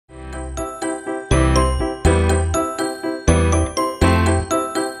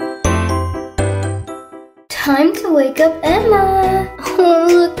Time to wake up Emma. Oh,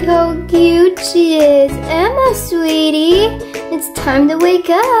 look how cute she is. Emma, sweetie, it's time to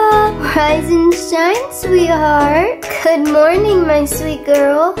wake up. Rise and shine, sweetheart. Good morning, my sweet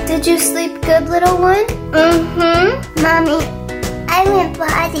girl. Did you sleep good, little one? Mm-hmm. Mommy, I went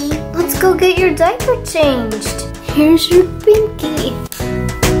potty. Let's go get your diaper changed. Here's your binky.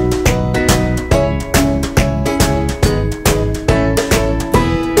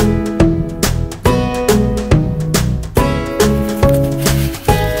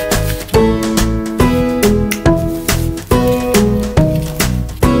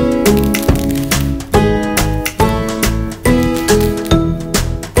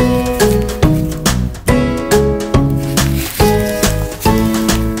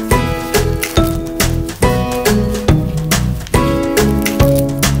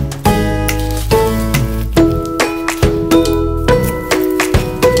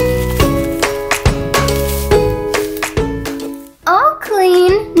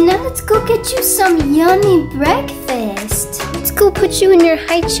 Get you some yummy breakfast. Let's go put you in your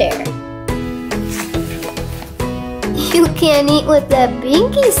high chair. You can't eat with that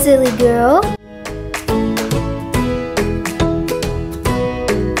binky, silly girl.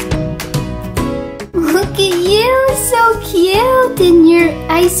 Look at you, so cute in your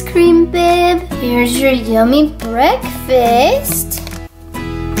ice cream bib. Here's your yummy breakfast.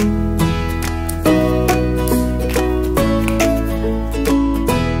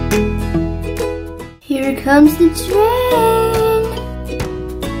 Here comes the train.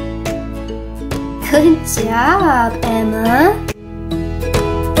 Good job, Emma.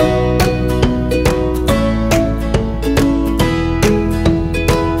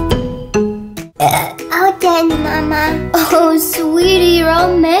 All done, Mama. Oh, sweetie, you're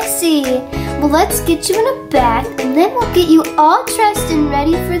all messy. Well, let's get you in a bath, and then we'll get you all dressed and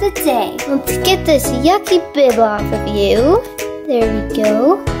ready for the day. Let's get this yucky bib off of you. There we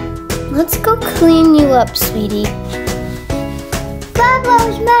go. Let's go clean you up, sweetie.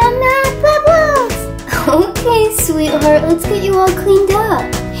 Bubbles, Mama, bubbles! Okay, sweetheart, let's get you all cleaned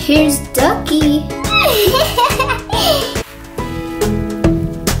up. Here's Ducky.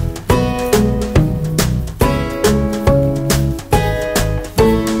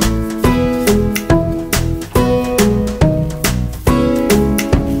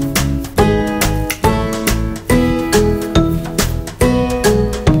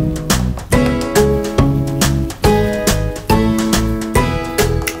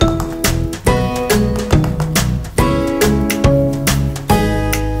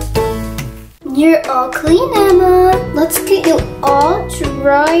 You're all clean, Emma. Let's get you all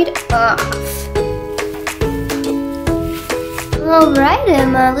dried off. All right,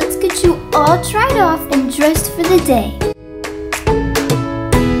 Emma, let's get you all dried off and dressed for the day.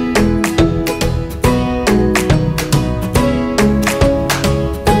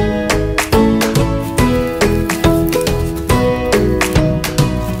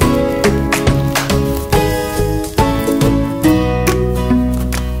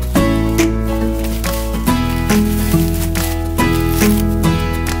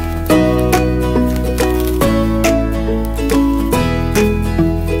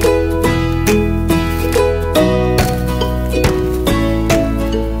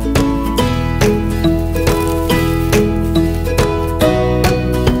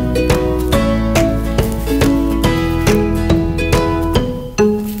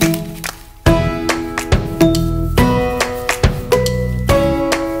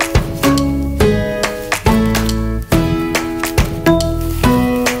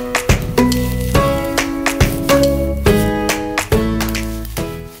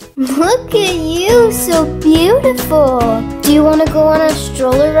 Look at you, so beautiful. Do you want to go on a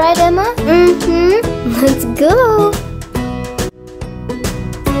stroller ride, Emma? Mm-hmm. Let's go.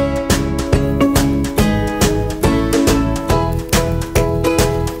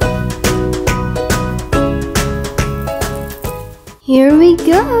 Here we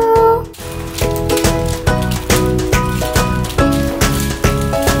go.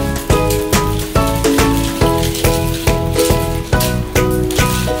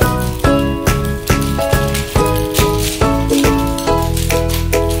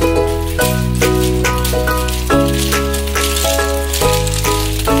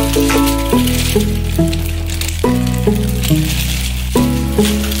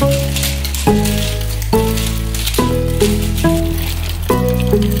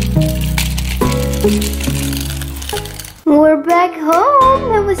 We're back home.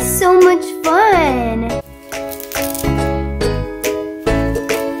 That was so much fun.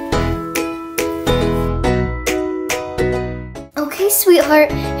 Okay,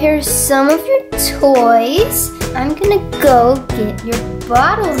 sweetheart, here's some of your toys. I'm gonna go get your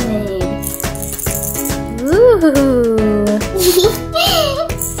bottle made. Ooh.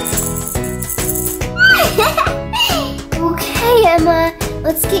 Okay, Emma,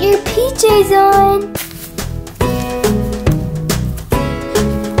 let's get your PJs on.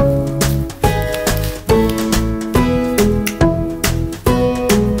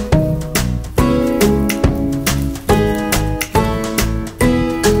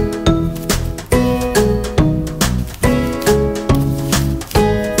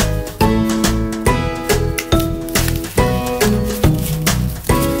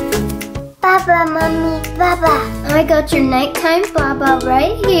 Baba, Mommy, Baba. I got your nighttime Baba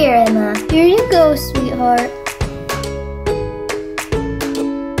right here, Emma. Here you go, sweetheart.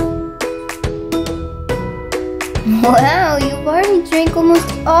 Wow, you've already drank almost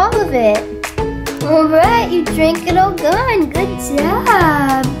all of it. Alright, you drank it all gone. Good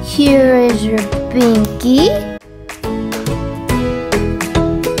job. Here is your binky.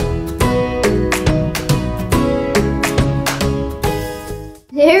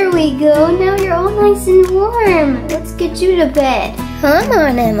 There we go. Now you're all nice and warm. Let's get you to bed. Come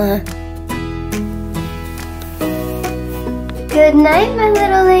on, Emma. Good night, my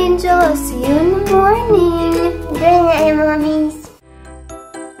little angel. I'll see you in the morning. Good night, Mommy.